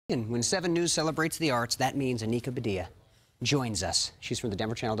And when 7 News celebrates the arts, that means Anika Badia joins us. She's from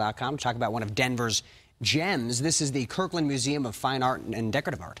thedenverchannel.com to talk about one of Denver's gems. This is the Kirkland Museum of Fine Art and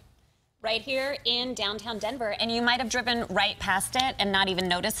Decorative Art. Right here in downtown Denver, and you might have driven right past it and not even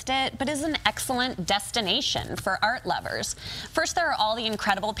noticed it, but is an excellent destination for art lovers. First, there are all the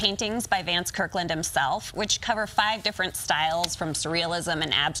incredible paintings by Vance Kirkland himself, which cover 5 different styles, from surrealism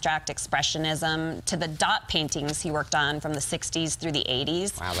and abstract expressionism to the dot paintings he worked on from the 60s through the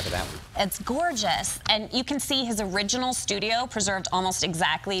 80s. Wow, look at that one. It's gorgeous, and you can see his original studio preserved almost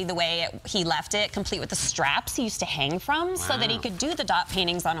exactly the way he left it, complete with the straps he used to hang from, so that he could do the dot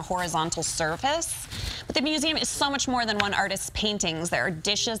paintings on a horizontal surface. But the museum is so much more than one artist's paintings. There are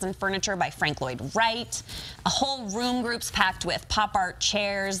dishes and furniture by Frank Lloyd Wright, a whole room groups packed with pop art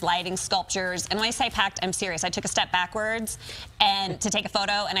chairs, lighting, sculptures. And when I say packed, I'm serious. I took a step backwards to take a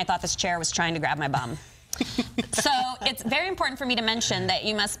photo, and I thought this chair was trying to grab my bum. So it's very important for me to mention that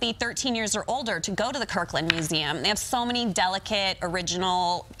you must be 13 years or older to go to the Kirkland Museum. They have so many delicate,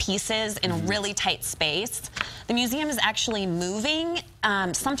 original pieces in a really tight space. The museum is actually moving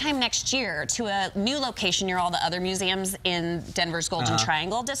sometime next year to a new location near all the other museums in Denver's Golden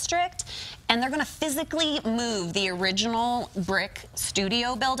Triangle district. And they're going to physically move the original brick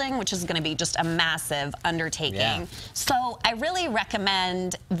studio building, which is going to be just a massive undertaking. Yeah. So I really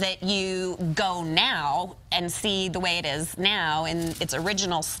recommend that you go now and see the way it is now in its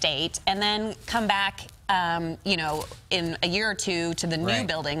original state, and then come back you know, in a year or two to the new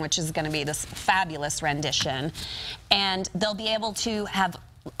building, which is going to be this fabulous rendition. And they'll be able to have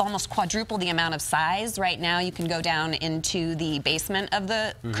almost quadruple the amount of size. Right now you can go down into the basement of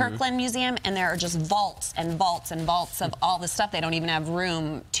the Kirkland Museum, and there are just vaults and vaults and vaults of all the stuff they don't even have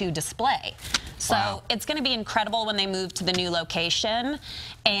room to display. So it's going to be incredible when they move to the new location,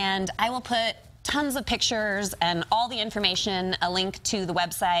 and I will put tons of pictures and all the information, a link to the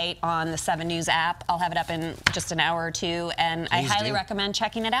website on the 7 News app. I'll have it up in just an hour or two, and I highly recommend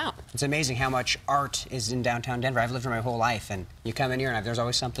checking it out. It's amazing how much art is in downtown Denver. I've lived here my whole life, and you come in here and there's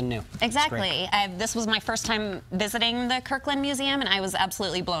always something new. Exactly. This was my first time visiting the Kirkland Museum, and I was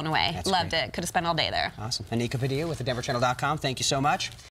absolutely blown away. Loved it. Could have spent all day there. Awesome. Anika Badia with thedenverchannel.com. Thank you so much.